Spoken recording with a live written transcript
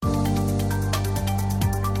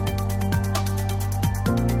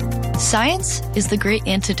Science is the great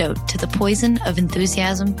antidote to the poison of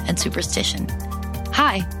enthusiasm and superstition.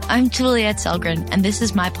 Hi, I'm Juliette Selgren, and this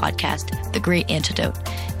is my podcast, The Great Antidote,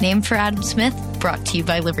 named for Adam Smith, brought to you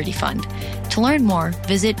by Liberty Fund. To learn more,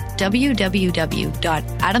 visit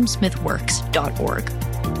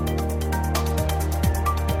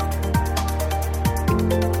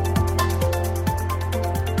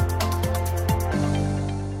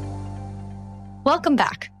Welcome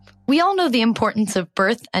back. We all know the importance of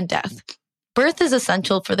birth and death. Birth is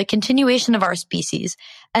essential for the continuation of our species,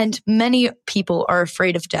 and many people are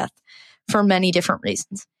afraid of death for many different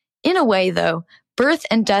reasons. In a way, though, birth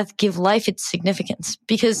and death give life its significance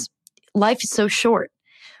because life is so short.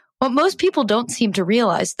 What most people don't seem to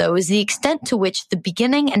realize, though, is the extent to which the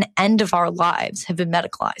beginning and end of our lives have been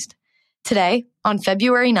medicalized. Today, on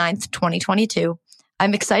February 9th, 2022,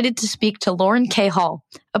 I'm excited to speak to Lauren K. Hall,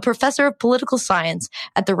 a professor of political science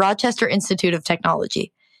at the Rochester Institute of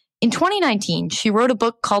Technology. In 2019, she wrote a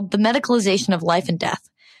book called The Medicalization of Life and Death,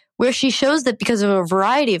 where she shows that because of a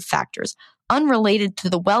variety of factors unrelated to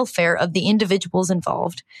the welfare of the individuals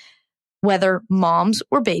involved, whether moms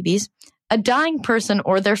or babies, a dying person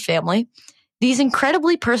or their family, these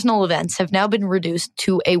incredibly personal events have now been reduced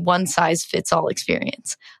to a one-size-fits-all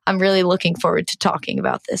experience. I'm really looking forward to talking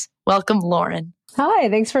about this. Welcome, Lauren. Hi,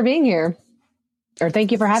 thanks for being here. Or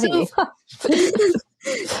thank you for having me.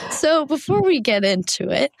 So before we get into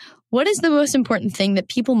it, what is the most important thing that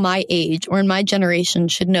people my age or in my generation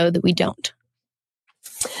should know that we don't?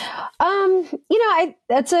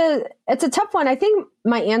 It's a tough one. I think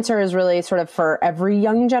my answer is really sort of for every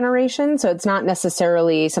young generation. So it's not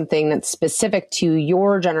necessarily something that's specific to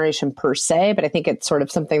your generation per se, but I think it's sort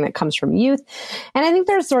of something that comes from youth. And I think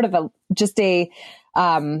there's sort of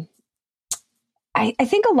I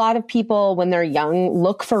think a lot of people when they're young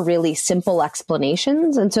look for really simple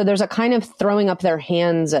explanations. And so there's a kind of throwing up their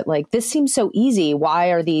hands at like, this seems so easy. Why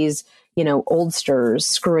are these, oldsters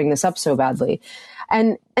screwing this up so badly?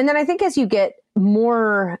 And then I think as you get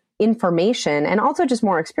more information and also just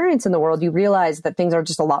more experience in the world, you realize that things are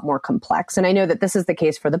just a lot more complex. And I know that this is the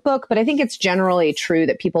case for the book, but I think it's generally true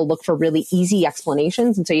that people look for really easy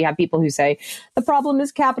explanations. And so you have people who say the problem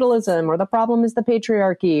is capitalism or the problem is the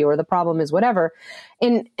patriarchy or the problem is whatever.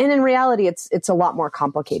 And in reality, it's a lot more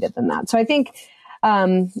complicated than that. So I think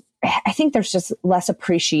there's just less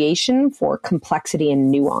appreciation for complexity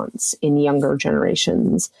and nuance in younger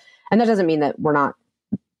generations. And that doesn't mean that we're not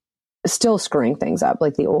still screwing things up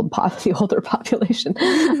like the older population.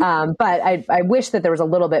 But I wish that there was a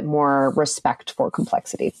little bit more respect for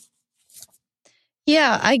complexity.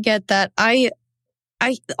 Yeah, I get that.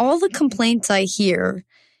 All the complaints I hear,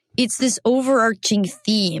 it's this overarching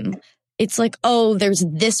theme. It's like, oh, there's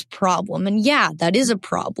this problem. And yeah, that is a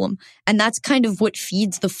problem. And that's kind of what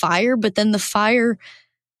feeds the fire. But then the fire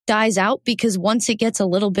dies out because once it gets a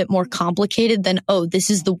little bit more complicated, then, oh, this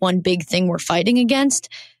is the one big thing we're fighting against.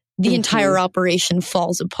 The entire operation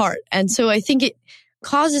falls apart. And so I think it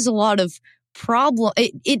causes a lot of problem.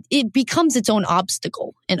 It becomes its own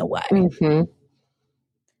obstacle in a way.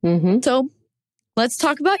 So let's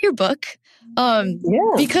talk about your book.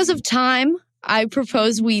 Because of time, I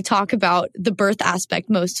propose we talk about the birth aspect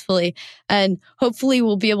mostly, and hopefully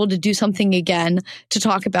we'll be able to do something again to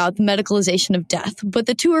talk about the medicalization of death. But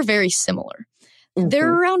the two are very similar. There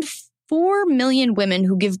are around 4 million women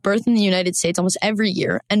who give birth in the United States almost every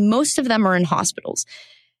year, and most of them are in hospitals.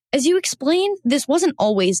 As you explained, this wasn't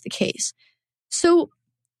always the case. So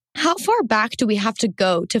how far back do we have to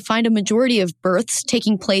go to find a majority of births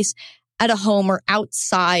taking place at a home or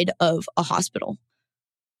outside of a hospital?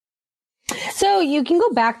 So you can go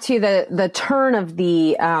back to the turn of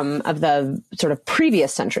the sort of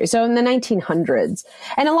previous century. So in the 1900s,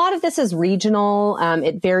 and a lot of this is regional.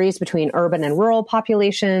 It varies between urban and rural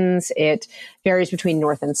populations. It varies between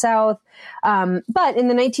North and South. But in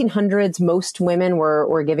the 1900s, most women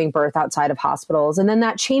were giving birth outside of hospitals. And then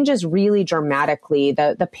that changes really dramatically.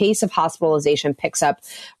 The pace of hospitalization picks up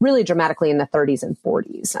really dramatically in the 30s and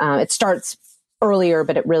 40s. It starts earlier,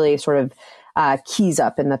 but it really sort of keys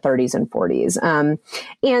up in the 30s and 40s. And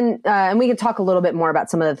we can talk a little bit more about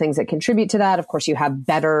some of the things that contribute to that. Of course, you have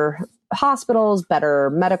better hospitals, better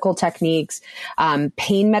medical techniques.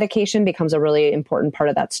 Pain medication becomes a really important part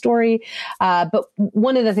of that story. But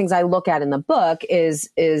one of the things I look at in the book is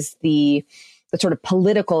the sort of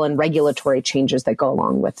political and regulatory changes that go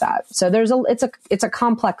along with that. So it's a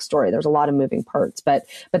complex story. There's a lot of moving parts, but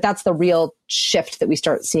that's the real shift that we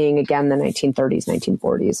start seeing again in the 1930s,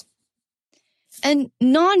 1940s. And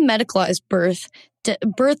non-medicalized births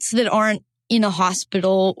that aren't in a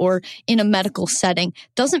hospital or in a medical setting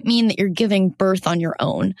doesn't mean that you're giving birth on your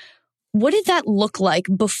own. What did that look like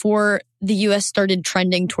before the U.S. started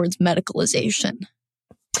trending towards medicalization?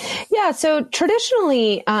 Yeah. So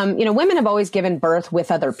traditionally, women have always given birth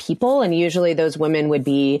with other people, and usually those women would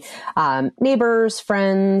be neighbors,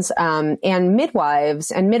 friends, and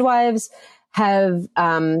midwives. And midwives have,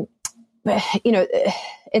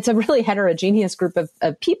 it's a really heterogeneous group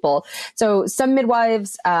of people. So some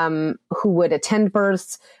midwives who would attend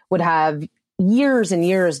births would have years and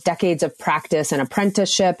years, decades of practice and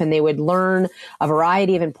apprenticeship, and they would learn a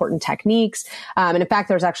variety of important techniques. And in fact,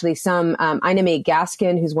 there's actually some, Ina May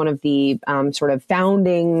Gaskin, who's one of the sort of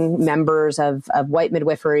founding members of white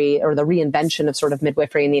midwifery, or the reinvention of sort of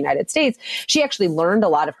midwifery in the United States. She actually learned a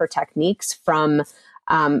lot of her techniques from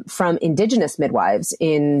indigenous midwives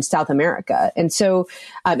in South America. And so,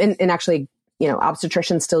 and actually,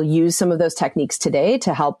 obstetricians still use some of those techniques today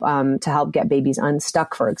to help get babies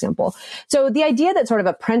unstuck, for example. So the idea that sort of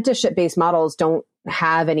apprenticeship-based models don't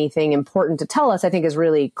have anything important to tell us, I think, is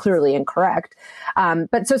really clearly incorrect.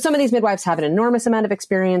 But so some of these midwives have an enormous amount of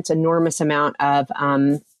experience, enormous amount of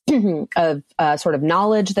sort of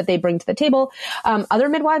knowledge that they bring to the table. Other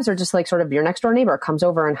midwives are just like sort of your next door neighbor, comes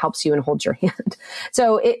over and helps you and holds your hand.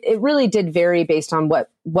 So it really did vary based on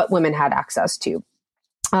what women had access to.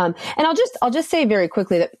 And I'll just say very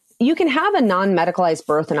quickly that you can have a non-medicalized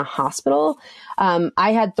birth in a hospital.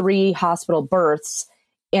 I had 3 hospital births,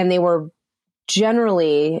 and they were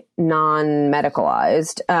generally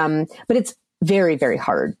non-medicalized. But it's very, very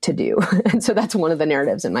hard to do. And so that's one of the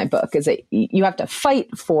narratives in my book, is that you have to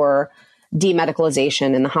fight for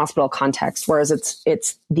demedicalization in the hospital context, whereas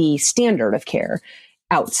it's the standard of care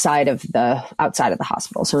outside of the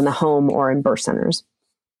hospital. So in the home or in birth centers.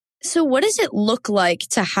 So what does it look like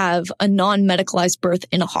to have a non-medicalized birth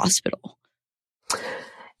in a hospital?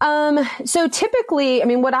 So typically,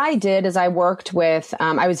 what I did is I worked with,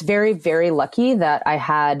 I was very, very lucky that I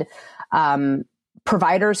had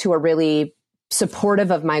providers who were really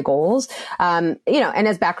supportive of my goals. And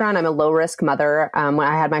as background, I'm a low risk mother. When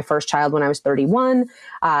I had my first child when I was 31,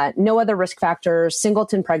 no other risk factors,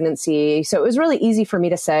 singleton pregnancy. So it was really easy for me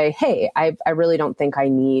to say, hey, I really don't think I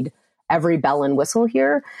need every bell and whistle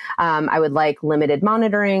here. I would like limited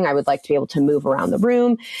monitoring. I would like to be able to move around the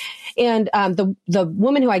room. And the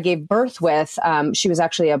woman who I gave birth with, she was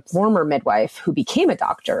actually a former midwife who became a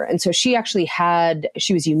doctor. And so she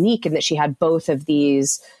was unique in that she had both of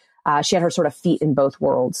these, she had her sort of feet in both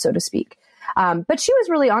worlds, so to speak. But she was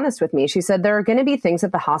really honest with me. She said, there are going to be things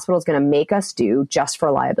that the hospital is going to make us do just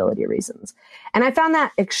for liability reasons. And I found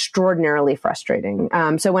that extraordinarily frustrating.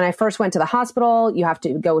 So when I first went to the hospital, you have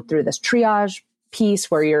to go through this triage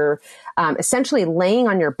piece where you're essentially laying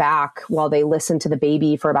on your back while they listen to the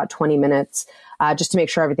baby for about 20 minutes, just to make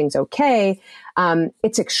sure everything's okay.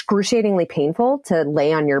 It's excruciatingly painful to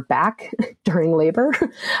lay on your back during labor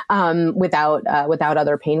without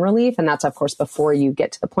other pain relief. And that's, of course, before you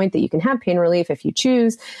get to the point that you can have pain relief if you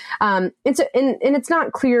choose. And it's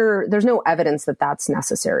not clear. There's no evidence that that's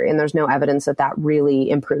necessary. And there's no evidence that that really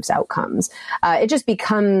improves outcomes. It just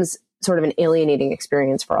becomes sort of an alienating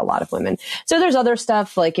experience for a lot of women. So there's other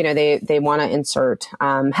stuff like, they want to insert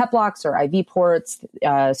HEP blocks or IV ports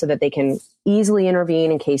so that they can easily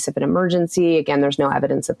intervene in case of an emergency. Again, there's no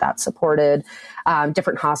evidence that that's supported.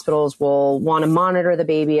 Different hospitals will want to monitor the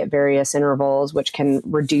baby at various intervals, which can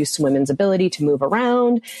reduce women's ability to move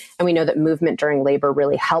around. And we know that movement during labor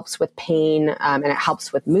really helps with pain, and it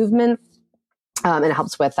helps with movement. And it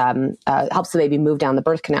helps the baby move down the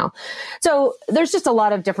birth canal. So there's just a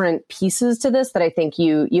lot of different pieces to this that I think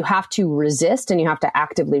you have to resist, and you have to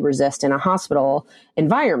actively resist in a hospital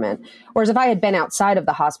environment. Whereas if I had been outside of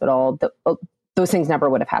the hospital, those things never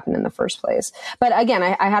would have happened in the first place. But again,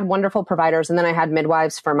 I had wonderful providers, and then I had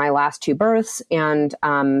midwives for my last 2 births, and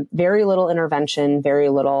very little intervention, very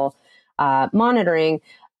little monitoring.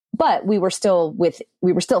 But we were still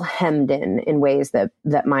hemmed in ways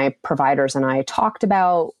that my providers and I talked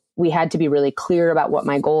about. We had to be really clear about what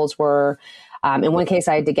my goals were. In one case,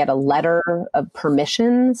 I had to get a letter of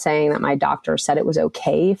permission saying that my doctor said it was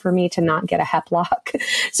okay for me to not get a HEP lock.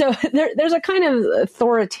 So there's a kind of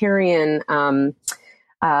authoritarian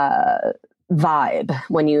vibe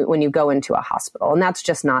when you go into a hospital, and that's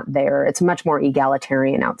just not there. It's much more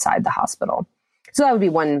egalitarian outside the hospital. So that would be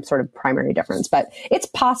one sort of primary difference. But it's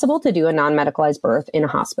possible to do a non-medicalized birth in a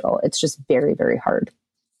hospital. It's just very, very hard.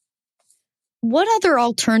 What other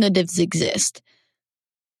alternatives exist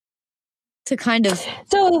to kind of...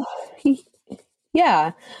 So,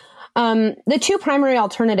 yeah. The 2 primary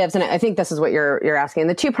alternatives, and I think this is what you're asking,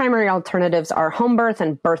 the 2 primary alternatives are home birth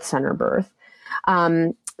and birth center birth.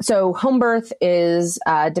 So home birth is,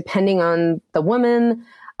 depending on the woman,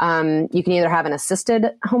 You can either have an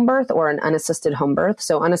assisted home birth or an unassisted home birth.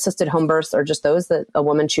 So unassisted home births are just those that a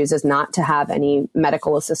woman chooses not to have any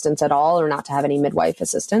medical assistance at all or not to have any midwife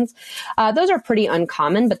assistance. Those are pretty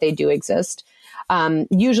uncommon, but they do exist.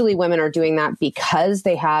 Usually women are doing that because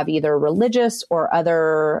they have either religious or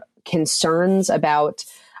other concerns about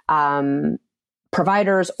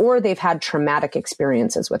providers, or they've had traumatic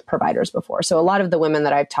experiences with providers before. So a lot of the women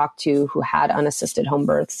that I've talked to who had unassisted home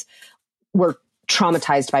births were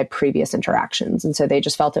traumatized by previous interactions. And so they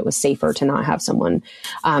just felt it was safer to not have someone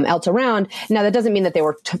else around. Now, that doesn't mean that they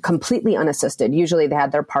were completely unassisted. Usually they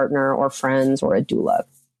had their partner or friends or a doula.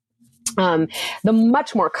 The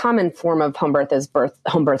much more common form of home birth is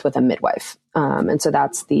home birth with a midwife. And so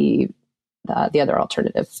that's the other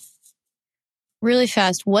alternative. Really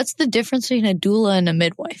fast. What's the difference between a doula and a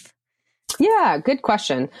midwife? Yeah, good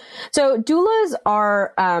question. So doulas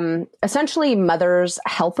are essentially mother's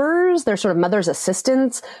helpers. They're sort of mother's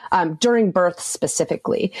assistants during birth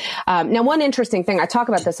specifically. Now, one interesting thing, I talk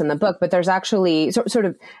about this in the book, but there's actually sort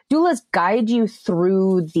of doulas guide you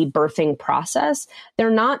through the birthing process. They're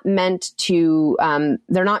not meant to,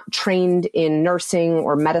 they're not trained in nursing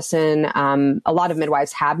or medicine. A lot of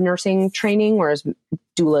midwives have nursing training, whereas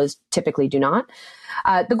doulas typically do not.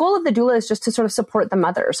 The goal of the doula is just to sort of support the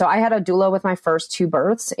mother. So I had a doula with my first two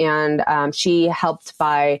births, and she helped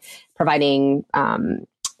by providing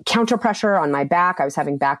counter pressure on my back. I was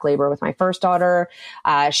having back labor with my first daughter.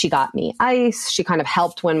 She got me ice. She kind of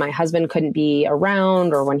helped when my husband couldn't be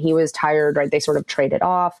around or when he was tired, right? They sort of traded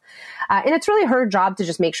off. And it's really her job to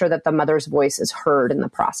just make sure that the mother's voice is heard in the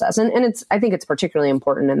process. And I think it's particularly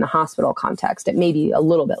important in the hospital context. It may be a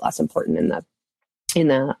little bit less important in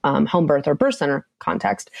the home birth or birth center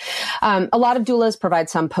context. A lot of doulas provide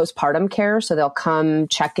some postpartum care. So they'll come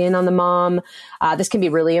check in on the mom. This can be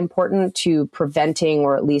really important to preventing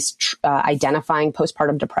or at least identifying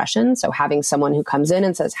postpartum depression. So having someone who comes in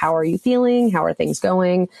and says, how are you feeling? How are things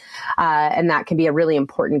going? And that can be a really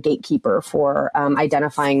important gatekeeper for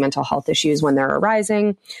identifying mental health issues when they're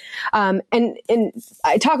arising. And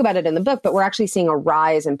I talk about it in the book, but we're actually seeing a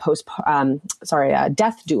rise in death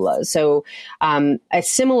doulas. So a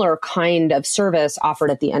similar kind of service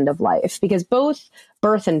offered at the end of life, because both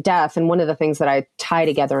birth and death, and one of the things that I tie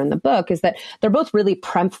together in the book is that they're both really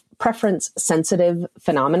preference sensitive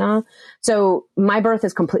phenomena. So my birth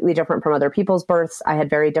is completely different from other people's births. I had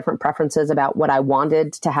very different preferences about what I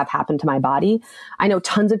wanted to have happen to my body. I know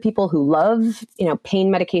tons of people who love, pain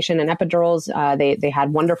medication and epidurals. They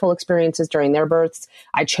had wonderful experiences during their births.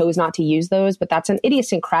 I chose not to use those, but that's an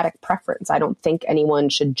idiosyncratic preference. I don't think anyone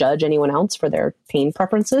should judge anyone else for their pain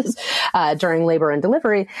preferences during labor and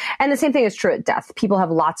delivery. And the same thing is true at death. People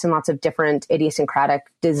have lots and lots of different idiosyncratic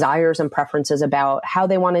desires and preferences about how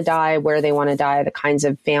they want to die, where they want to die, the kinds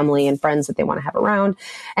of family and friends that they want to have around.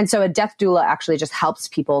 And so a death doula actually just helps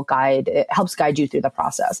guide you through the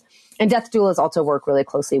process. And death doulas also work really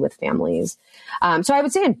closely with families. So I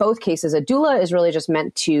would say in both cases, a doula is really just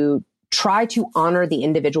meant to try to honor the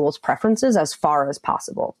individual's preferences as far as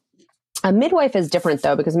possible. A midwife is different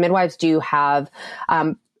though, because midwives do have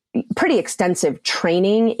pretty extensive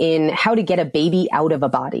training in how to get a baby out of a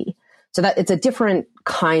body. So that it's a different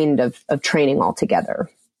kind of training altogether.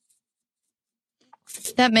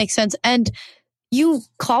 That makes sense. And you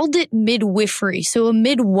called it midwifery. So a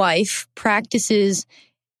midwife practices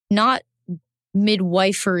not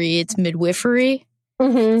midwifery, it's midwifery.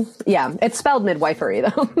 Mm-hmm. Yeah, it's spelled midwifery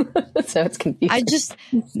though. So it's confusing.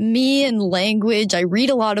 Me and language, I read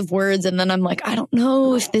a lot of words and then I'm like, I don't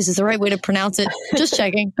know if this is the right way to pronounce it. Just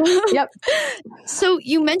checking. Yep. So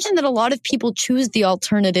you mentioned that a lot of people choose the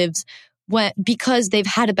alternatives because they've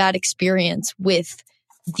had a bad experience with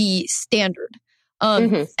the standard.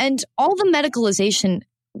 And all the medicalization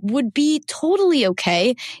would be totally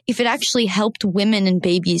okay if it actually helped women and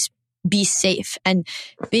babies be safe and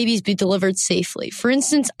babies be delivered safely. For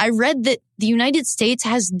instance, I read that the United States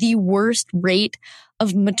has the worst rate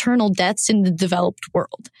of maternal deaths in the developed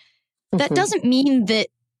world. That doesn't mean that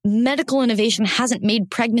medical innovation hasn't made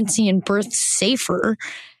pregnancy and birth safer.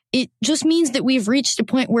 It just means that we've reached a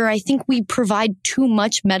point where I think we provide too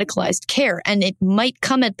much medicalized care, and it might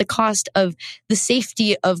come at the cost of the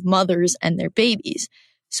safety of mothers and their babies.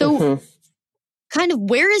 So kind of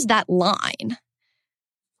where is that line?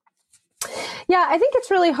 Yeah, I think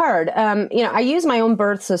it's really hard. I use my own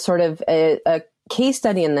births as sort of a case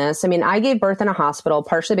study in this. I mean, I gave birth in a hospital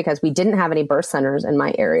partially because we didn't have any birth centers in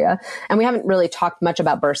my area. And we haven't really talked much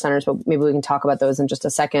about birth centers, but maybe we can talk about those in just a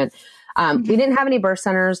second. We didn't have any birth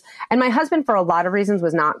centers. And my husband, for a lot of reasons,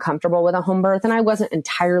 was not comfortable with a home birth. And I wasn't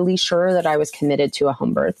entirely sure that I was committed to a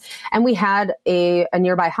home birth. And we had a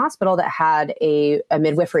nearby hospital that had a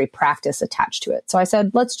midwifery practice attached to it. So I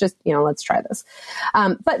said, let's try this.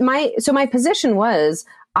 But my position was,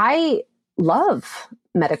 I love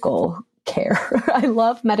medical care. I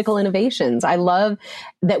love medical innovations. I love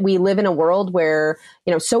that we live in a world where,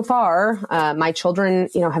 so far, my children,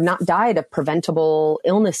 have not died of preventable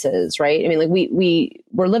illnesses, right? I mean, like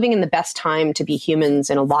we're living in the best time to be humans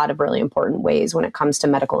in a lot of really important ways when it comes to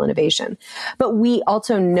medical innovation. But we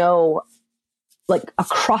also know, like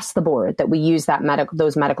across the board, that we use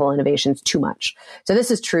those medical innovations too much. So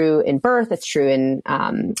this is true in birth. It's true in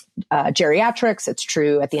geriatrics. It's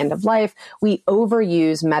true at the end of life. We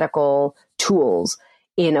overuse medical tools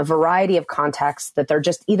in a variety of contexts that they're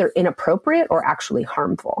just either inappropriate or actually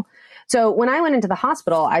harmful. So when I went into the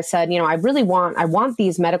hospital, I said, I want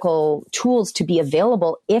these medical tools to be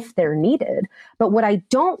available if they're needed. But what I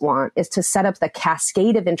don't want is to set up the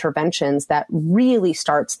cascade of interventions that really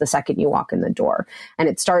starts the second you walk in the door. And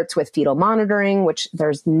it starts with fetal monitoring, which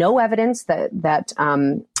there's no evidence that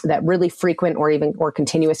really frequent or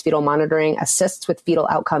continuous fetal monitoring assists with fetal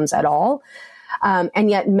outcomes at all. And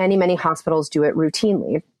yet many, many hospitals do it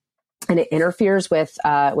routinely. And it interferes with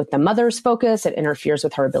the mother's focus. It interferes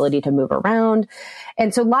with her ability to move around.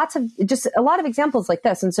 And so a lot of examples like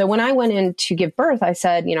this. And so when I went in to give birth, I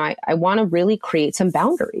said, I want to really create some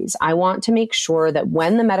boundaries. I want to make sure that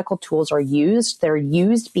when the medical tools are used, they're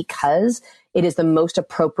used because it is the most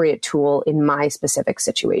appropriate tool in my specific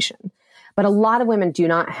situation. But a lot of women do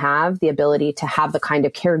not have the ability to have the kind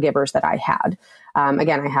of caregivers that I had.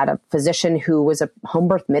 Again, I had a physician who was a home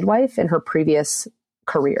birth midwife in her previous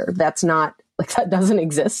career. That doesn't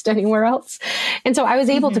exist anywhere else. And so I was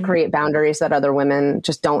able to create boundaries that other women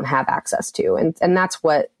just don't have access to. And that's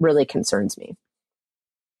what really concerns me.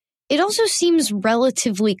 It also seems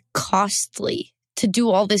relatively costly to do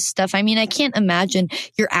all this stuff. I mean, I can't imagine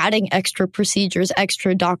you're adding extra procedures,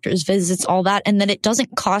 extra doctor's visits, all that, and then it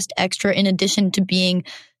doesn't cost extra in addition to being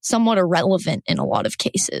somewhat irrelevant in a lot of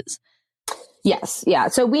cases. Yes. Yeah.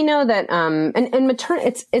 So we know that, and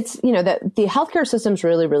maternity, it's, that the healthcare system is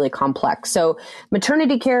really, really complex. So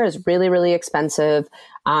maternity care is really, really expensive.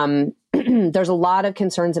 There's a lot of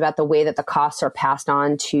concerns about the way that the costs are passed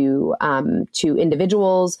on to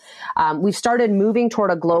individuals. We've started moving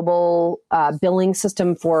toward a global, billing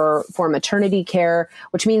system for maternity care,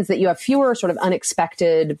 which means that you have fewer sort of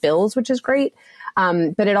unexpected bills, which is great.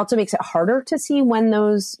 But it also makes it harder to see when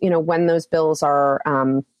those bills are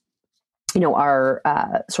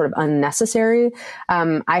sort of unnecessary.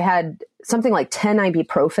 I had something like 10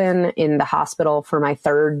 ibuprofen in the hospital for my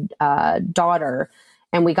third daughter,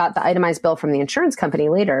 and we got the itemized bill from the insurance company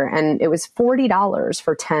later, and it was $40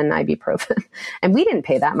 for 10 ibuprofen. And we didn't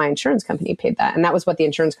pay that. My insurance company paid that. And that was what the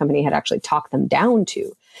insurance company had actually talked them down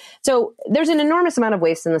to. So there's an enormous amount of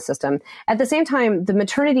waste in the system. At the same time, the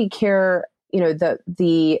maternity care,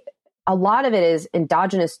 a lot of it is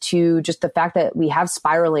endogenous to just the fact that we have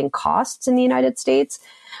spiraling costs in the United States.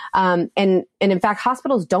 And in fact,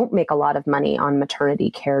 hospitals don't make a lot of money on maternity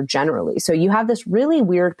care generally. So you have this really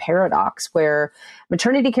weird paradox where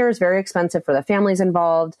maternity care is very expensive for the families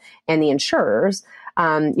involved and the insurers.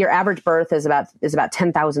 Your average birth is about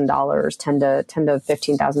 $10,000, $10,000 to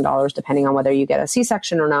 $15,000, depending on whether you get a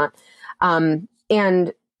C-section or not.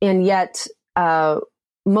 And yet,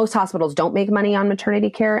 most hospitals don't make money on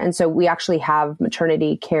maternity care. And so we actually have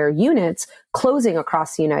maternity care units closing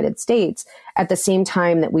across the United States at the same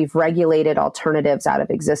time that we've regulated alternatives out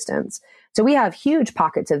of existence. So we have huge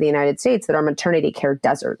pockets of the United States that are maternity care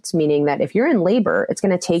deserts, meaning that if you're in labor, it's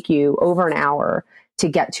going to take you over an hour to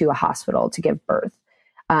get to a hospital to give birth.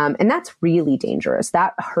 And that's really dangerous.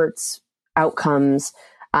 That hurts outcomes.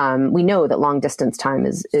 We know that long distance time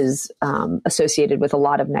is associated with a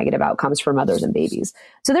lot of negative outcomes for mothers and babies.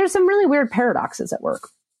 So there's some really weird paradoxes at work.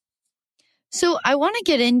 So I want to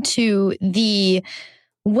get into the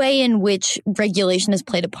way in which regulation has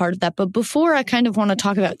played a part of that. But before, I kind of want to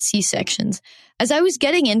talk about C-sections. As I was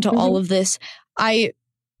getting into all of this, I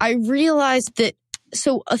realized that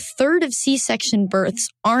a third of C-section births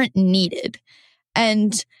aren't needed.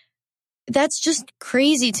 And that's just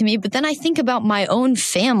crazy to me. But then I think about my own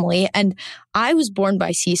family, and I was born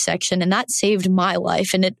by C-section, and that saved my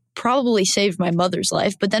life, and it probably saved my mother's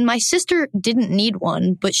life. But then my sister didn't need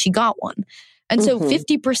one, but she got one. And so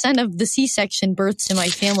 50% of the C-section births in my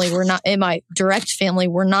direct family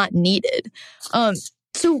were not needed.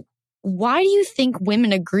 So why do you think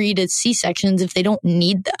women agree to C-sections if they don't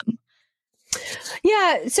need them?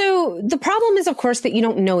 Yeah. So the problem is, of course, that you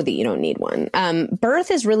don't know that you don't need one.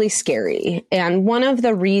 Birth is really scary. And one of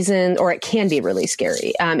the reasons, or it can be really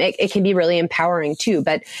scary. It can be really empowering too.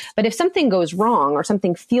 But if something goes wrong or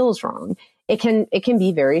something feels wrong, it can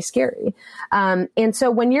be very scary. And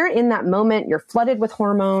so when you're in that moment, you're flooded with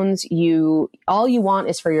hormones, all you want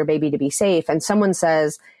is for your baby to be safe. And someone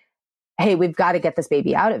says, hey, we've got to get this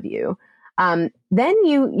baby out of you. Then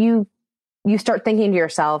you start thinking to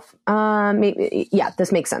yourself, maybe, yeah,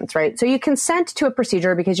 this makes sense, right? So you consent to a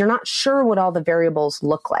procedure because you're not sure what all the variables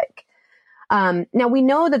look like. Now we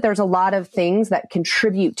know that there's a lot of things that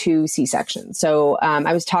contribute to C-section. So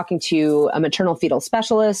I was talking to a maternal fetal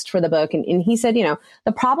specialist for the book, and he said,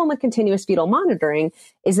 the problem with continuous fetal monitoring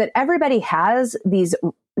is that everybody has these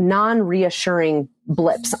non-reassuring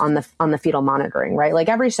blips on the fetal monitoring, right? Like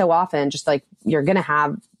every so often, just like you're going to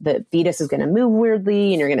have the fetus is going to move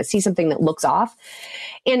weirdly and you're going to see something that looks off.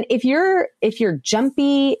 And if you're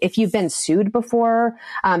jumpy, if you've been sued before,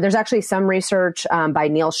 there's actually some research by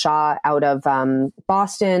Neil Shaw out of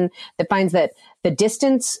Boston that finds that the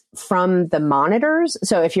distance from the monitors,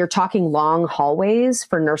 so if you're talking long hallways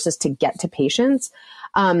for nurses to get to patients,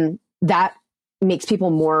 that makes people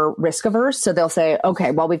more risk averse. So they'll say, okay,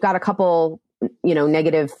 well, we've got a couple,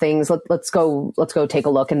 negative things. Let's go take a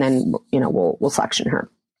look, and then, we'll suction her.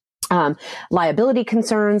 Liability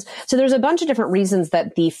concerns. So there's a bunch of different reasons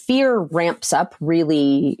that the fear ramps up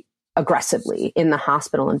really aggressively in the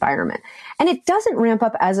hospital environment. And it doesn't ramp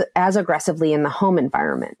up as aggressively in the home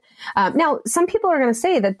environment. Now, some people are going to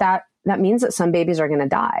say that means that some babies are going to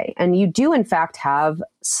die. And you do, in fact, have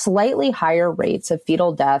slightly higher rates of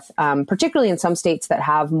fetal death, particularly in some states that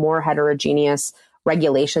have more heterogeneous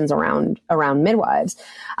regulations around midwives.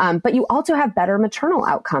 But you also have better maternal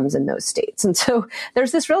outcomes in those states. And so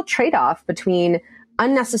there's this real trade-off between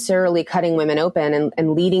unnecessarily cutting women open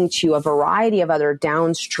and leading to a variety of other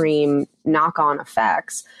downstream knock-on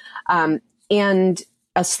effects, and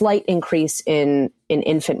a slight increase in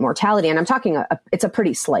infant mortality. And I'm talking, it's a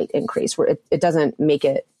pretty slight increase where it doesn't make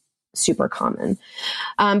it super common.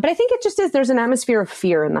 But I think it just is, there's an atmosphere of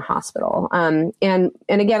fear in the hospital. And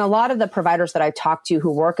again, a lot of the providers that I talk to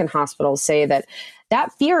who work in hospitals say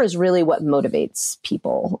that fear is really what motivates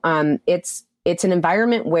people. It's an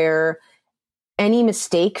environment where any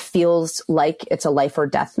mistake feels like it's a life or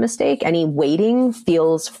death mistake. Any waiting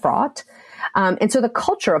feels fraught. And so the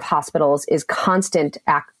culture of hospitals is constant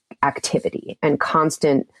activity and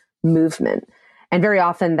constant movement. And very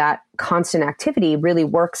often that constant activity really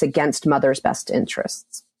works against mothers' best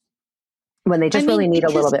interests when they just really need a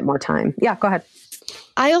little bit more time. Yeah, go ahead.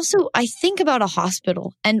 I think about a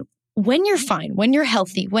hospital, and when you're fine, when you're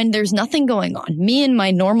healthy, when there's nothing going on, me in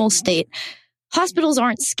my normal state, hospitals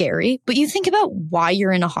aren't scary, but you think about why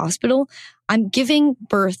you're in a hospital. I'm giving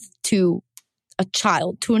birth to a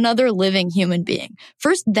child, to another living human being.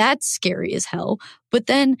 First, that's scary as hell. But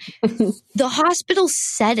then the hospital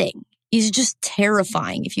setting is just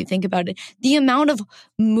terrifying if you think about it. The amount of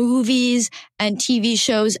movies and TV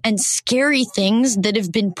shows and scary things that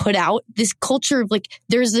have been put out, this culture of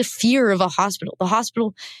there's the fear of a hospital. The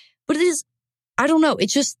hospital, but it is, I don't know,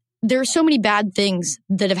 it's just, there are so many bad things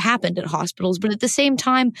that have happened at hospitals, but at the same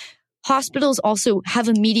time, hospitals also have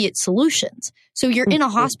immediate solutions. So you're in a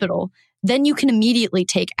hospital, then you can immediately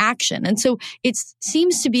take action. And so it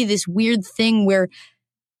seems to be this weird thing where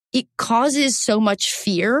it causes so much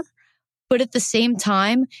fear, but at the same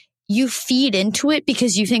time, you feed into it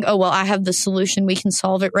because you think, oh, well, I have the solution. We can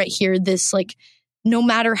solve it right here. This, no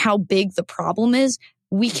matter how big the problem is,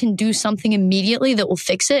 we can do something immediately that will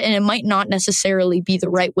fix it. And it might not necessarily be the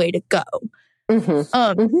right way to go.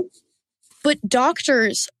 But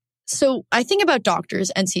doctors, so I think about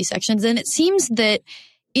doctors and C-sections, and it seems that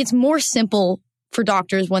it's more simple for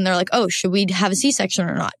doctors when they're like, oh, should we have a C-section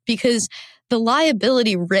or not? Because the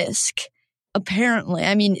liability risk, apparently,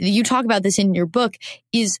 I mean, you talk about this in your book,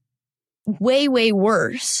 is way, way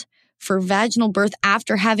worse for vaginal birth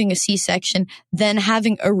after having a C-section than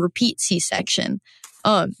having a repeat C-section.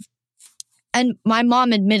 And my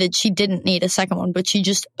mom admitted she didn't need a second one, but she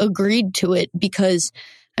just agreed to it because,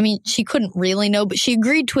 I mean, she couldn't really know, but she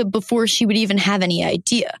agreed to it before she would even have any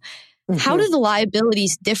idea. How do the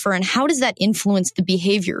liabilities differ, and how does that influence the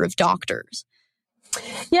behavior of doctors?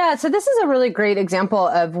 Yeah, so this is a really great example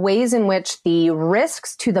of ways in which the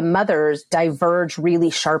risks to the mothers diverge really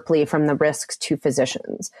sharply from the risks to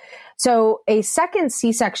physicians. So a second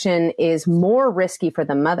C-section is more risky for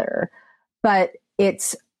the mother, but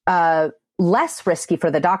it's less risky for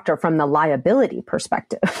the doctor from the liability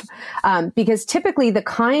perspective, because typically the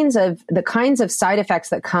kinds of side effects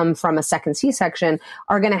that come from a second C-section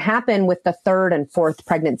are going to happen with the third and fourth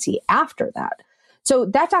pregnancy after that. So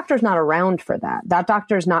that doctor's not around for that. That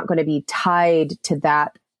doctor's not going to be tied to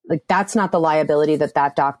that. Like, that's not the liability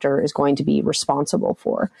that doctor is going to be responsible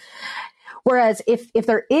for. Whereas if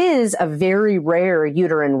there is a very rare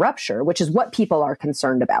uterine rupture, which is what people are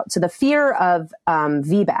concerned about. So the fear of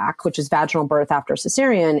VBAC, which is vaginal birth after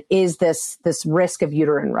cesarean, is this risk of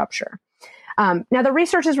uterine rupture. Now, the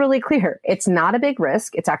research is really clear. It's not a big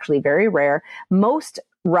risk. It's actually very rare. Most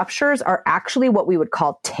ruptures are actually what we would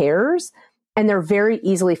call tears, and they're very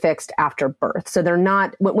easily fixed after birth. So they're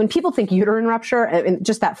not, when people think uterine rupture, and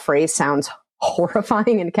just that phrase sounds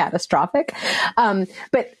horrifying and catastrophic.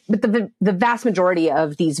 But the vast majority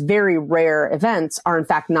of these very rare events are in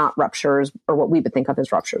fact not ruptures, or what we would think of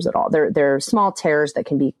as ruptures at all. They're small tears that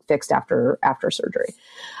can be fixed after surgery.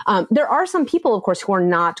 There are some people, of course, who are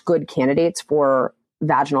not good candidates for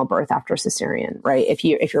vaginal birth after cesarean, right? If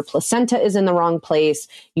your placenta is in the wrong place,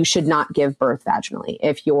 you should not give birth vaginally.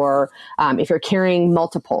 If you're carrying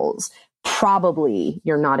multiples, probably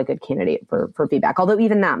you're not a good candidate for VBAC, although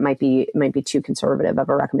even that might be too conservative of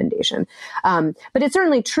a recommendation. But it's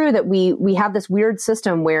certainly true that we have this weird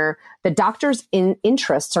system where the doctor's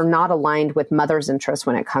interests are not aligned with mother's interests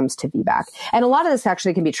when it comes to VBAC. And a lot of this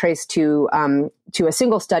actually can be traced to a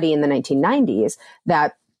single study in the 1990s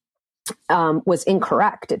that was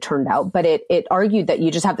incorrect, it turned out, but it argued that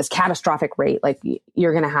you just have this catastrophic rate, like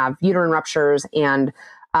you're going to have uterine ruptures and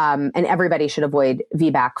everybody should avoid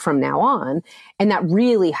VBAC from now on. And that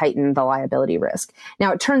really heightened the liability risk.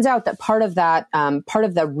 Now, it turns out that part of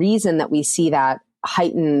the reason that we see that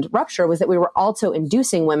heightened rupture was that we were also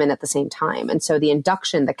inducing women at the same time. And so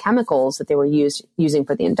the chemicals that they were using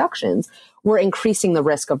for the inductions were increasing the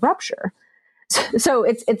risk of rupture. So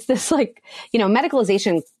it's this, like,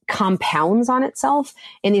 medicalization compounds on itself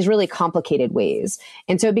in these really complicated ways.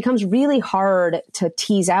 And so it becomes really hard to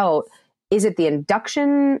tease out, is it the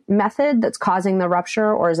induction method that's causing the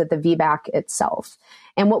rupture, or is it the VBAC itself?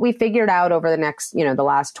 And what we figured out over the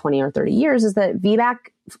last 20 or 30 years is that VBAC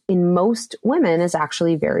in most women is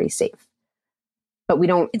actually very safe. But we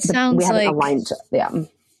haven't aligned to, yeah.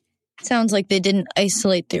 It sounds like they didn't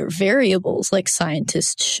isolate their variables like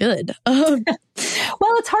scientists should. Well,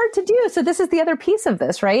 it's hard to do. So this is the other piece of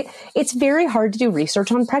this, right? It's very hard to do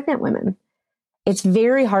research on pregnant women. It's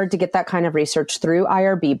very hard to get that kind of research through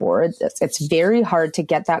IRB boards. It's very hard to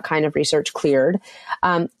get that kind of research cleared.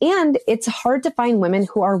 And it's hard to find women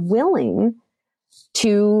who are willing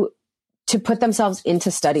to put themselves into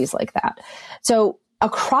studies like that. So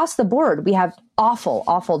across the board, we have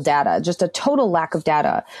awful data, just a total lack of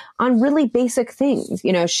data on really basic things.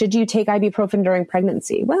 Should you take ibuprofen during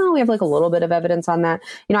pregnancy? Well, we have like a little bit of evidence on that.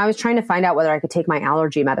 I was trying to find out whether I could take my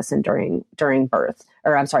allergy medicine during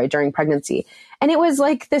pregnancy. And it was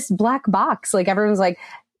like this black box. Like, everyone's like,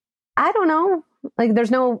 I don't know. Like, there's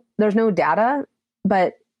no data,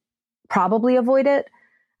 but probably avoid it.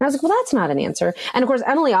 And I was like, well, that's not an answer. And of course,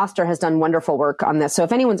 Emily Oster has done wonderful work on this. So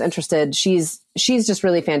if anyone's interested, she's just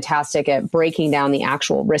really fantastic at breaking down the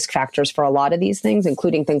actual risk factors for a lot of these things,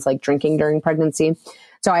 including things like drinking during pregnancy.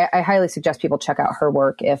 So I highly suggest people check out her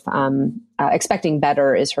work. If Expecting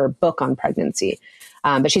Better is her book on pregnancy.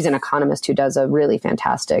 But she's an economist who does a really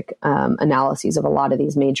fantastic analyses of a lot of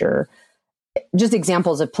these major, just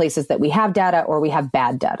examples of places that we have data or we have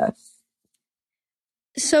bad data.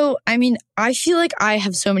 So, I feel like I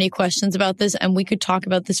have so many questions about this, and we could talk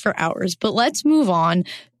about this for hours, but let's move on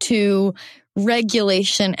to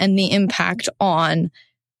regulation and the impact on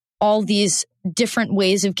all these different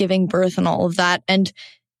ways of giving birth and all of that, and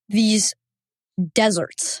these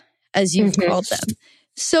deserts, as you've called them.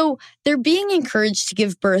 So they're being encouraged to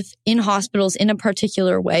give birth in hospitals in a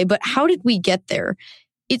particular way, but how did we get there?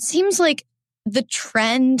 It seems like the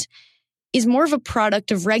trend is more of a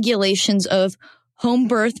product of regulations of home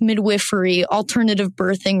birth, midwifery, alternative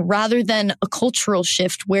birthing, rather than a cultural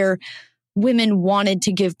shift where women wanted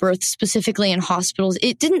to give birth specifically in hospitals.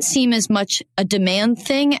 It didn't seem as much a demand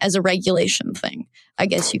thing as a regulation thing, I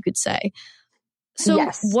guess you could say. So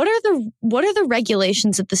yes. What are the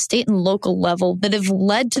regulations at the state and local level that have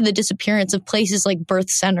led to the disappearance of places like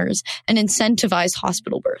birth centers and incentivized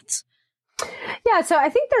hospital births? Yeah, so I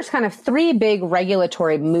think there's kind of three big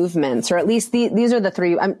regulatory movements, or at least these are the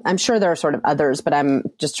three. I'm sure there are sort of others, but I'm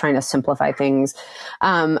just trying to simplify things.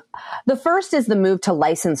 The first is the move to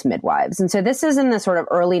licensed midwives. And so this is in the sort of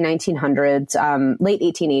early 1900s, late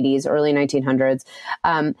 1880s, early 1900s.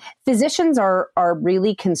 Physicians are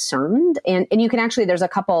really concerned. And you can actually, there's a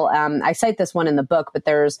couple, I cite this one in the book, but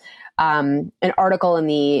there's an article in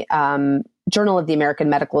the Journal of the American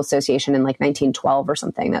Medical Association in like 1912 or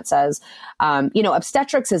something that says,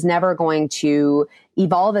 obstetrics is never going to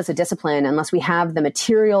evolve as a discipline unless we have the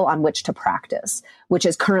material on which to practice, which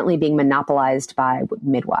is currently being monopolized by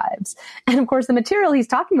midwives. And of course, the material he's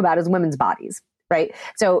talking about is women's bodies. Right.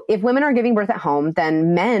 So if women are giving birth at home,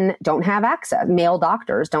 then men don't have access. Male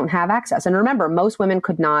doctors don't have access. And remember, most women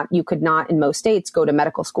you could not in most states go to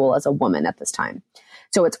medical school as a woman at this time.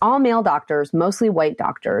 So it's all male doctors, mostly white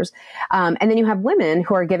doctors. And then you have women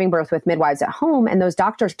who are giving birth with midwives at home, and those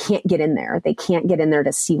doctors can't get in there. They can't get in there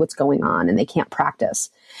to see what's going on, and they can't practice.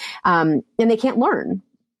 And they can't learn.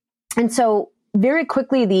 And so very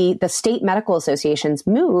quickly, the state medical associations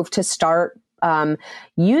move to start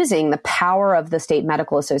using the power of the state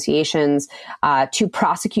medical associations to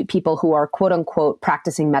prosecute people who are, quote unquote,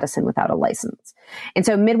 practicing medicine without a license. And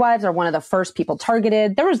so midwives are one of the first people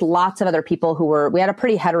targeted. There was lots of other people we had a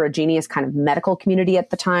pretty heterogeneous kind of medical community at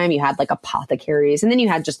the time. You had like apothecaries, and then you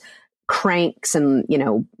had just cranks and,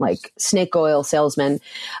 like snake oil salesmen.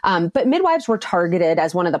 But midwives were targeted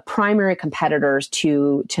as one of the primary competitors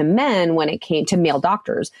to men when it came to male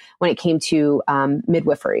doctors, when it came to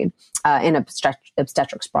midwifery and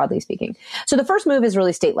obstetrics, broadly speaking. So the first move is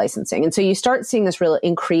really state licensing. And so you start seeing this real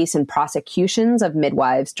increase in prosecutions of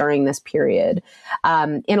midwives during this period.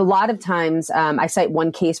 And a lot of times, I cite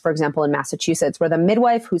one case, for example, in Massachusetts, where the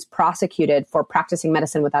midwife who's prosecuted for practicing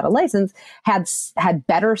medicine without a license had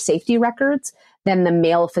better safety records than the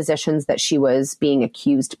male physicians that she was being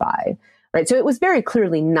accused by. Right. So it was very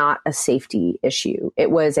clearly not a safety issue. It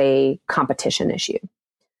was a competition issue.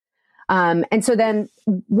 And so then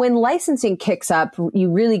when licensing kicks up, you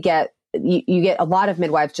really get a lot of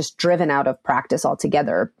midwives just driven out of practice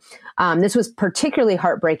altogether. This was particularly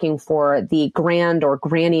heartbreaking for the grand or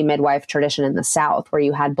granny midwife tradition in the South, where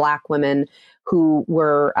you had Black women who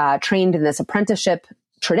were trained in this apprenticeship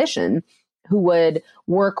tradition, who would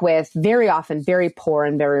work with very often very poor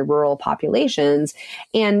and very rural populations.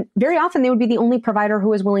 And very often they would be the only provider who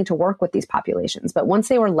was willing to work with these populations. But once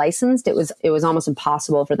they were licensed, it was almost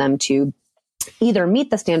impossible for them to either meet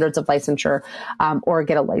the standards of licensure or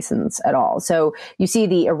get a license at all. So you see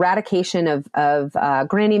the eradication of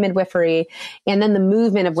granny midwifery, and then the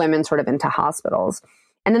movement of women sort of into hospitals.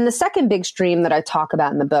 And then the second big stream that I talk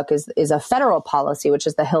about in the book is a federal policy, which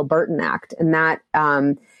is the Hill-Burton Act. And that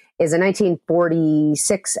is a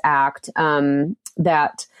 1946 act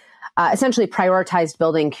that essentially prioritized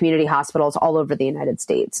building community hospitals all over the United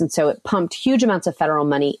States. And so it pumped huge amounts of federal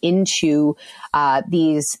money into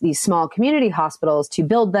these small community hospitals to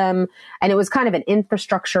build them. And it was kind of an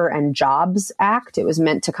infrastructure and jobs act. It was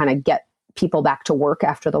meant to kind of get people back to work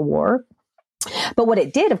after the war. But what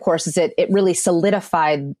it did, of course, is it really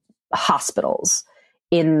solidified hospitals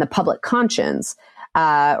in the public conscience.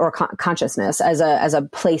 Or consciousness as a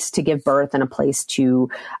place to give birth and a place to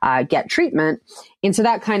get treatment. And so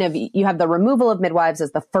that kind of, you have the removal of midwives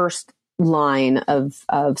as the first line of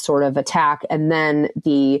sort of attack, and then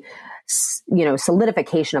the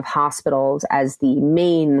solidification of hospitals as the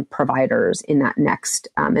main providers in that next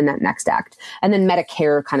act. And then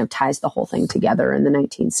Medicare kind of ties the whole thing together in the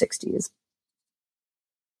 1960s.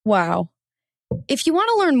 Wow. If you want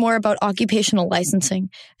to learn more about occupational licensing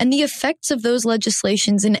and the effects of those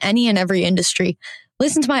legislations in any and every industry,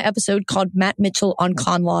 listen to my episode called Matt Mitchell on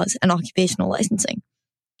Con Laws and Occupational Licensing.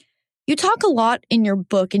 You talk a lot in your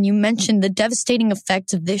book, and you mentioned the devastating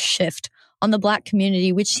effects of this shift on the Black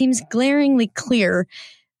community, which seems glaringly clear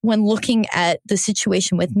when looking at the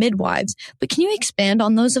situation with midwives. But can you expand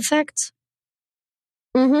on those effects?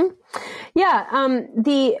 Mm-hmm. Yeah.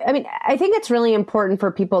 I think it's really important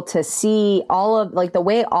for people to see all of the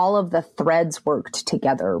way all of the threads worked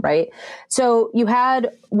together, right? So you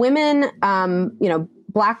had women,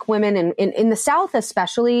 Black women in the South,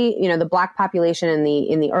 especially, the Black population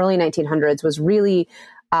in the early 1900s was really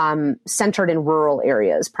centered in rural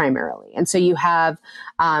areas primarily. And so you have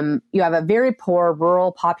a very poor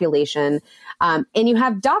rural population. And you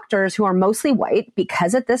have doctors who are mostly white,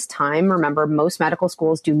 because at this time, remember, most medical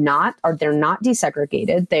schools they're not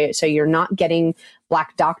desegregated. So you're not getting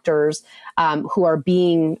Black doctors who are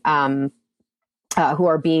being who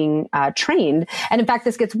are being trained. And in fact,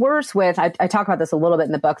 this gets worse with, I talk about this a little bit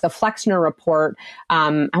in the book, the Flexner report.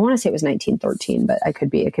 I want to say it was 1913, but it could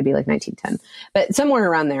be like 1910, but somewhere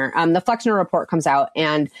around there. The Flexner report comes out,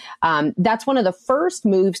 and that's one of the first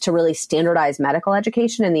moves to really standardize medical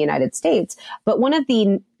education in the United States. But one of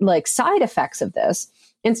the side effects of this,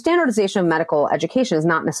 and standardization of medical education is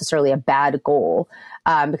not necessarily a bad goal,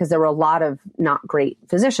 because there were a lot of not great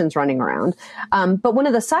physicians running around. But one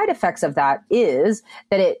of the side effects of that is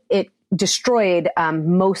that it destroyed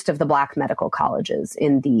most of the Black medical colleges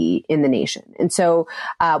in the nation. And so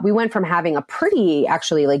we went from having a pretty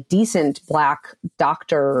decent Black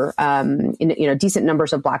doctor, decent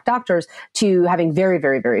numbers of Black doctors, to having very,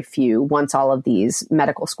 very, very few once all of these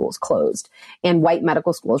medical schools closed, and white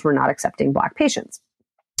medical schools were not accepting Black patients.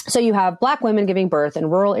 So you have Black women giving birth in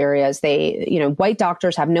rural areas. White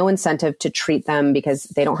doctors have no incentive to treat them because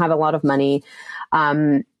they don't have a lot of money.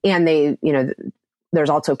 And there's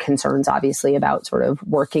also concerns, obviously, about sort of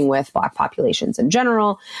working with Black populations in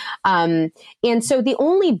general. And so the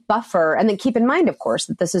only buffer, and then keep in mind, of course,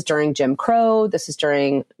 that this is during Jim Crow. This is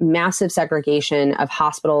during massive segregation of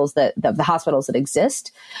hospitals, the hospitals that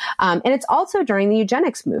exist. And it's also during the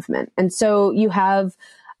eugenics movement. And so you have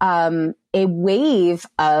a wave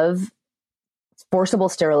of forcible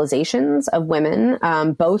sterilizations of women,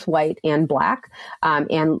 both white and Black,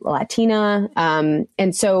 and Latina.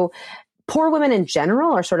 And so poor women in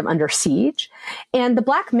general are sort of under siege. And the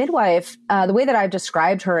Black midwife, the way that I've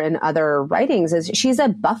described her in other writings, is she's a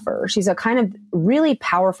buffer. She's a kind of really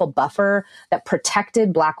powerful buffer that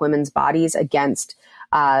protected Black women's bodies against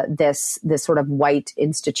this sort of white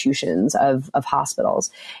institutions of hospitals.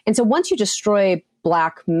 And so once you destroy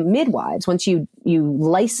Black midwives, once you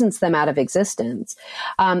license them out of existence,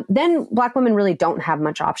 then Black women really don't have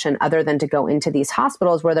much option other than to go into these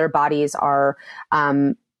hospitals where their bodies are,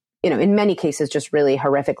 in many cases, just really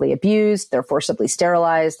horrifically abused. They're forcibly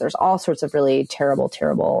sterilized. There's all sorts of really terrible,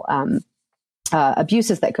 terrible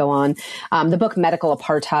abuses that go on. The book Medical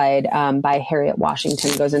Apartheid by Harriet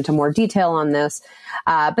Washington goes into more detail on this.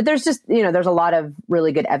 But there's just, there's a lot of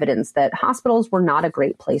really good evidence that hospitals were not a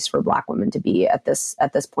great place for Black women to be at this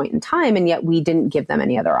point in time. And yet we didn't give them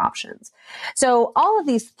any other options. So all of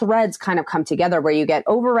these threads kind of come together where you get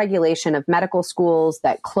overregulation of medical schools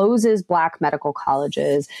that closes Black medical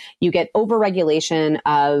colleges. You get overregulation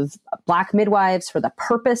of Black midwives for the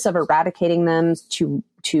purpose of eradicating them to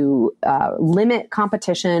limit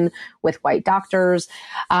competition with white doctors.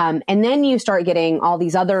 And then you start getting all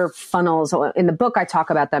these other funnels. In the book, I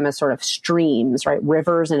talk about them as sort of streams, right?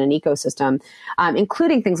 Rivers in an ecosystem,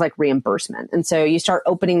 including things like reimbursement. And so you start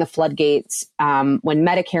opening the floodgates when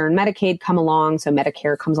Medicare and Medicaid come along. So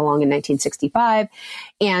Medicare comes along in 1965.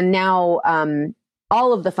 And now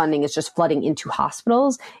all of the funding is just flooding into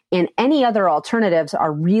hospitals, and any other alternatives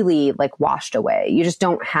are really washed away. You just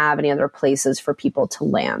don't have any other places for people to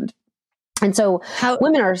land. And so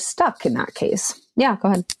women are stuck in that case. Yeah, go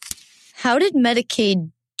ahead. How did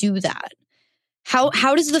Medicaid do that?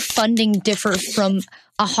 How does the funding differ from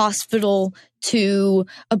a hospital to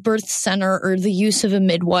a birth center or the use of a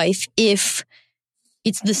midwife if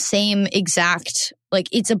it's the same exact,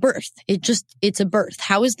 it's a birth? It's a birth.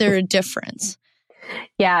 How is there a difference?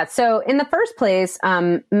 Yeah. So in the first place,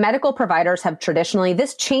 medical providers have traditionally,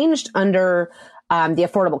 this changed under the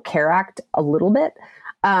Affordable Care Act a little bit.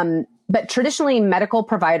 But traditionally medical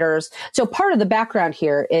providers, so part of the background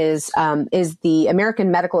here is the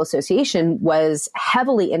American Medical Association was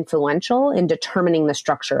heavily influential in determining the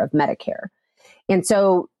structure of Medicare. And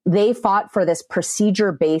so they fought for this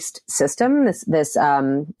procedure-based system, this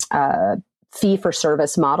fee for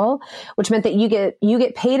service model, which meant that you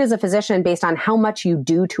get paid as a physician based on how much you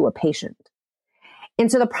do to a patient.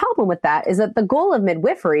 And so the problem with that is that the goal of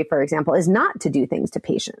midwifery, for example, is not to do things to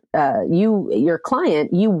patient. Your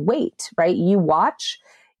client, you wait, right? You watch,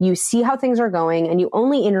 you see how things are going, and you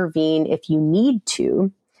only intervene if you need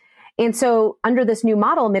to. And so under this new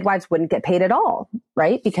model, midwives wouldn't get paid at all,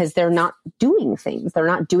 right? Because they're not doing things. They're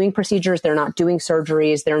not doing procedures. They're not doing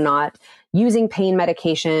surgeries. They're not using pain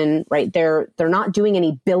medication, right? They're not doing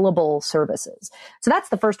any billable services. So that's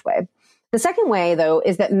the first way. The second way, though,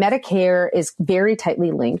 is that Medicare is very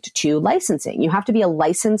tightly linked to licensing. You have to be a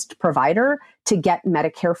licensed provider to get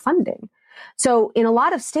Medicare funding. So in a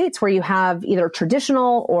lot of states where you have either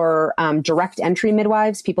traditional or direct entry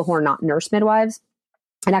midwives, people who are not nurse midwives,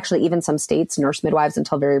 and actually even some states, nurse midwives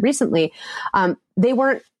until very recently, they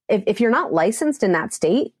weren't, if you're not licensed in that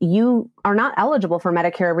state, you are not eligible for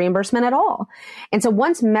Medicare reimbursement at all. And so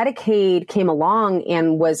once Medicaid came along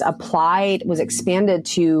and was expanded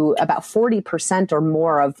to about 40% or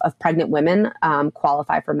more of pregnant women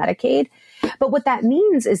qualify for Medicaid, But what that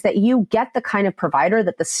means is that you get the kind of provider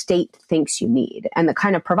that the state thinks you need. And the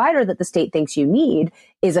kind of provider that the state thinks you need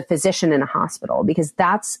is a physician in a hospital, because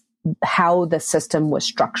that's how the system was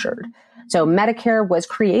structured. So Medicare was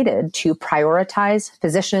created to prioritize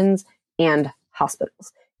physicians and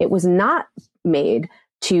hospitals. It was not made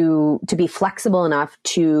to be flexible enough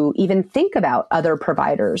to even think about other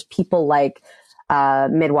providers, people like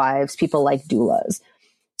midwives, people like doulas.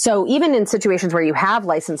 So even in situations where you have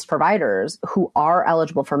licensed providers who are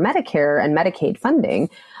eligible for Medicare and Medicaid funding,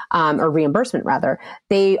 or reimbursement rather,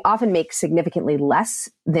 they often make significantly less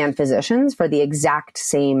than physicians for the exact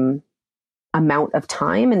same amount of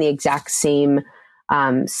time and the exact same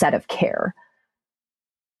set of care.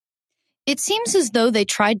 It seems as though they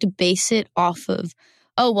tried to base it off of,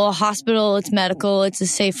 oh, well, hospital, it's medical, it's a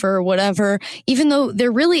safer, whatever, even though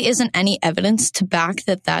there really isn't any evidence to back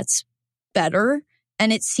that that's better.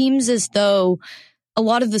 And it seems as though a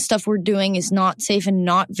lot of the stuff we're doing is not safe and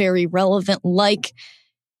not very relevant, like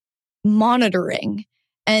monitoring.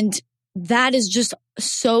 And that is just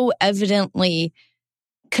so evidently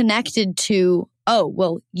connected to, oh,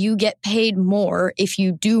 well, you get paid more if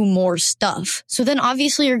you do more stuff. So then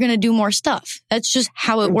obviously you're going to do more stuff. That's just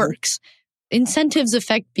how it works. Incentives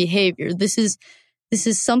affect behavior. This is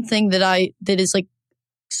something that is like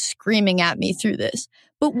screaming at me through this.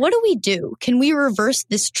 But what do we do? Can we reverse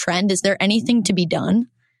this trend? Is there anything to be done?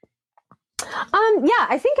 Yeah,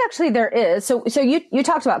 I think actually there is. So you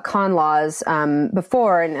talked about con laws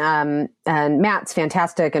before, and Matt's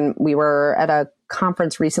fantastic, and we were at a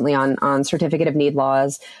conference recently on certificate of need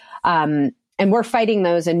laws, and we're fighting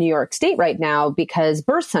those in New York State right now because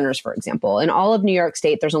birth centers, for example, in all of New York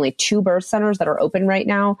State, there's only 2 birth centers that are open right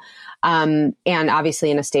now, and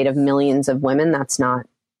obviously in a state of millions of women, that's not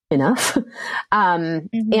enough.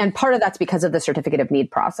 And part of that's because of the certificate of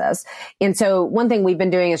need process. And so one thing we've been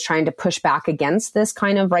doing is trying to push back against this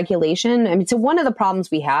kind of regulation. I mean, so one of the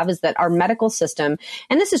problems we have is that our medical system,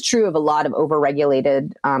 and this is true of a lot of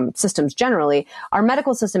overregulated systems generally, our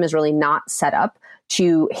medical system is really not set up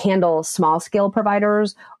to handle small scale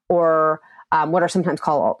providers or what are sometimes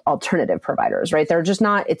called alternative providers, right? They're just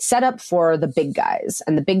not, it's set up for the big guys,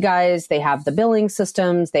 and the big guys, they have the billing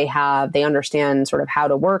systems, they understand sort of how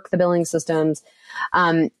to work the billing systems.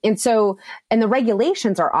 And the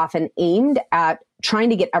regulations are often aimed at trying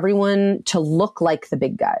to get everyone to look like the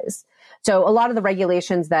big guys. So a lot of the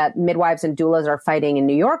regulations that midwives and doulas are fighting in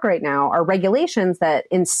New York right now are regulations that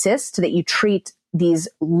insist that you treat these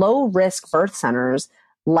low risk birth centers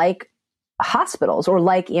like hospitals or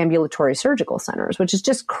like ambulatory surgical centers, which is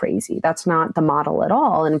just crazy. That's not the model at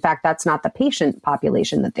all. And in fact, that's not the patient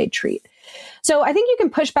population that they treat. So I think you can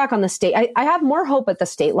push back on the state. I have more hope at the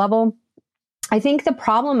state level. I think the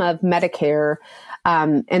problem of Medicare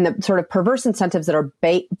and the sort of perverse incentives that are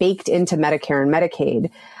baked into Medicare and Medicaid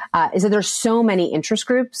is that there's so many interest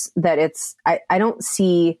groups that I don't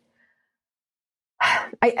see.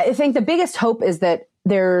 I think the biggest hope is that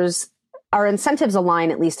our incentives align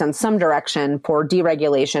at least on some direction for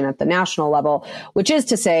deregulation at the national level, which is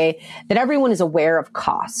to say that everyone is aware of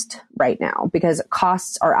cost right now because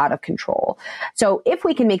costs are out of control. So if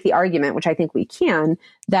we can make the argument, which I think we can,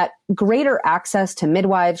 that greater access to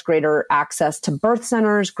midwives, greater access to birth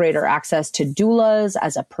centers, greater access to doulas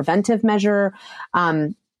as a preventive measure,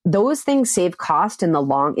 those things save cost in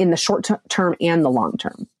the short term and the long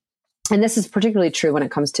term. And this is particularly true when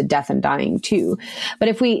it comes to death and dying too. But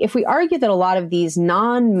if we argue that a lot of these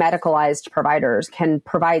non-medicalized providers can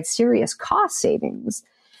provide serious cost savings,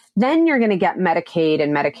 then you're going to get Medicaid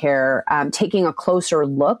and Medicare taking a closer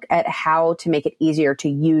look at how to make it easier to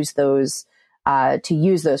use those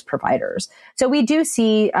providers. So we do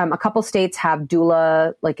see a couple states have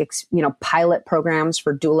doula, pilot programs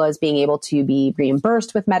for doulas being able to be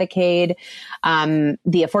reimbursed with Medicaid. The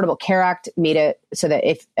Affordable Care Act made it so that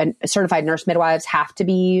if certified nurse midwives have to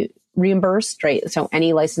be reimbursed, right? So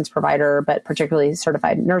any licensed provider, but particularly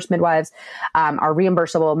certified nurse midwives, are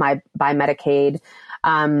reimbursable by Medicaid,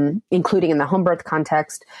 including in the home birth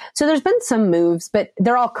context. So there's been some moves, but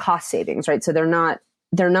they're all cost savings, right? So they're not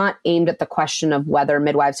aimed at the question of whether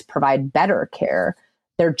midwives provide better care.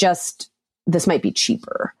 This might be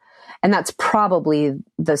cheaper. And that's probably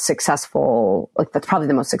that's probably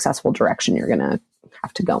the most successful direction you're going to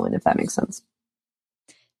have to go in, if that makes sense.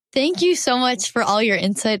 Thank you so much for all your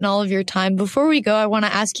insight and all of your time. Before we go, I want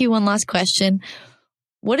to ask you one last question.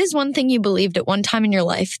 What is one thing you believed at one time in your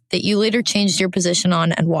life that you later changed your position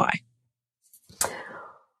on, and why?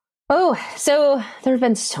 Oh, so there have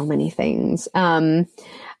been so many things. I'll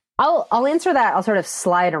answer that. I'll sort of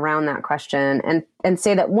slide around that question and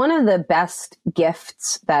say that one of the best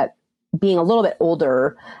gifts that being a little bit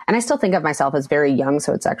older, and I still think of myself as very young,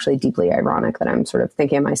 so it's actually deeply ironic that I'm sort of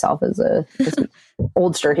thinking of myself as an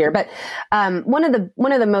oldster here. But one of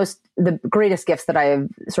the greatest gifts that I've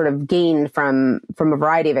sort of gained from a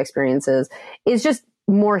variety of experiences is just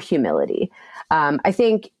more humility. I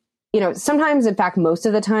think, sometimes, in fact, most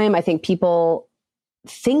of the time, I think people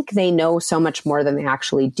think they know so much more than they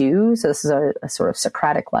actually do. So this is a sort of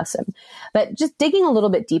Socratic lesson, but just digging a little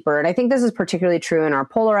bit deeper. And I think this is particularly true in our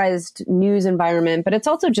polarized news environment, but it's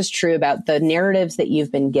also just true about the narratives that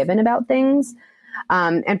you've been given about things.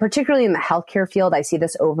 And particularly in the healthcare field, I see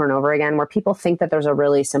this over and over again, where people think that there's a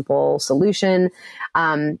really simple solution.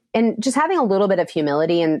 And just having a little bit of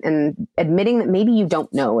humility and admitting that maybe you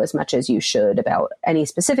don't know as much as you should about any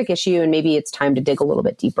specific issue, and maybe it's time to dig a little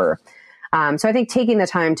bit deeper. So I think taking the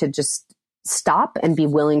time to just stop and be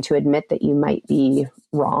willing to admit that you might be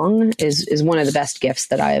wrong is one of the best gifts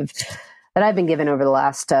that I've been given over the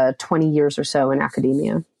last 20 years or so in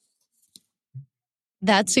academia.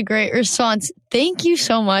 That's a great response. Thank you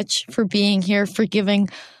so much for being here, for giving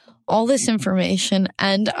all this information,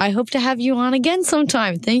 and I hope to have you on again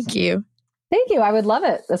sometime. Thank you. Thank you. I would love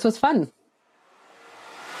it. This was fun.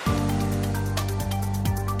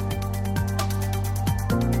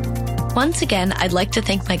 Once again, I'd like to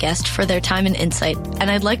thank my guest for their time and insight, and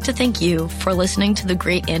I'd like to thank you for listening to the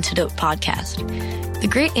Great Antidote podcast. The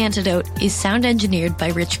Great Antidote is sound engineered by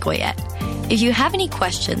Rich Goyette. If you have any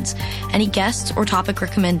questions, any guests, or topic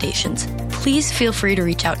recommendations, please feel free to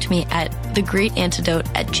reach out to me at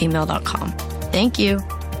thegreatantidote@gmail.com. Thank you.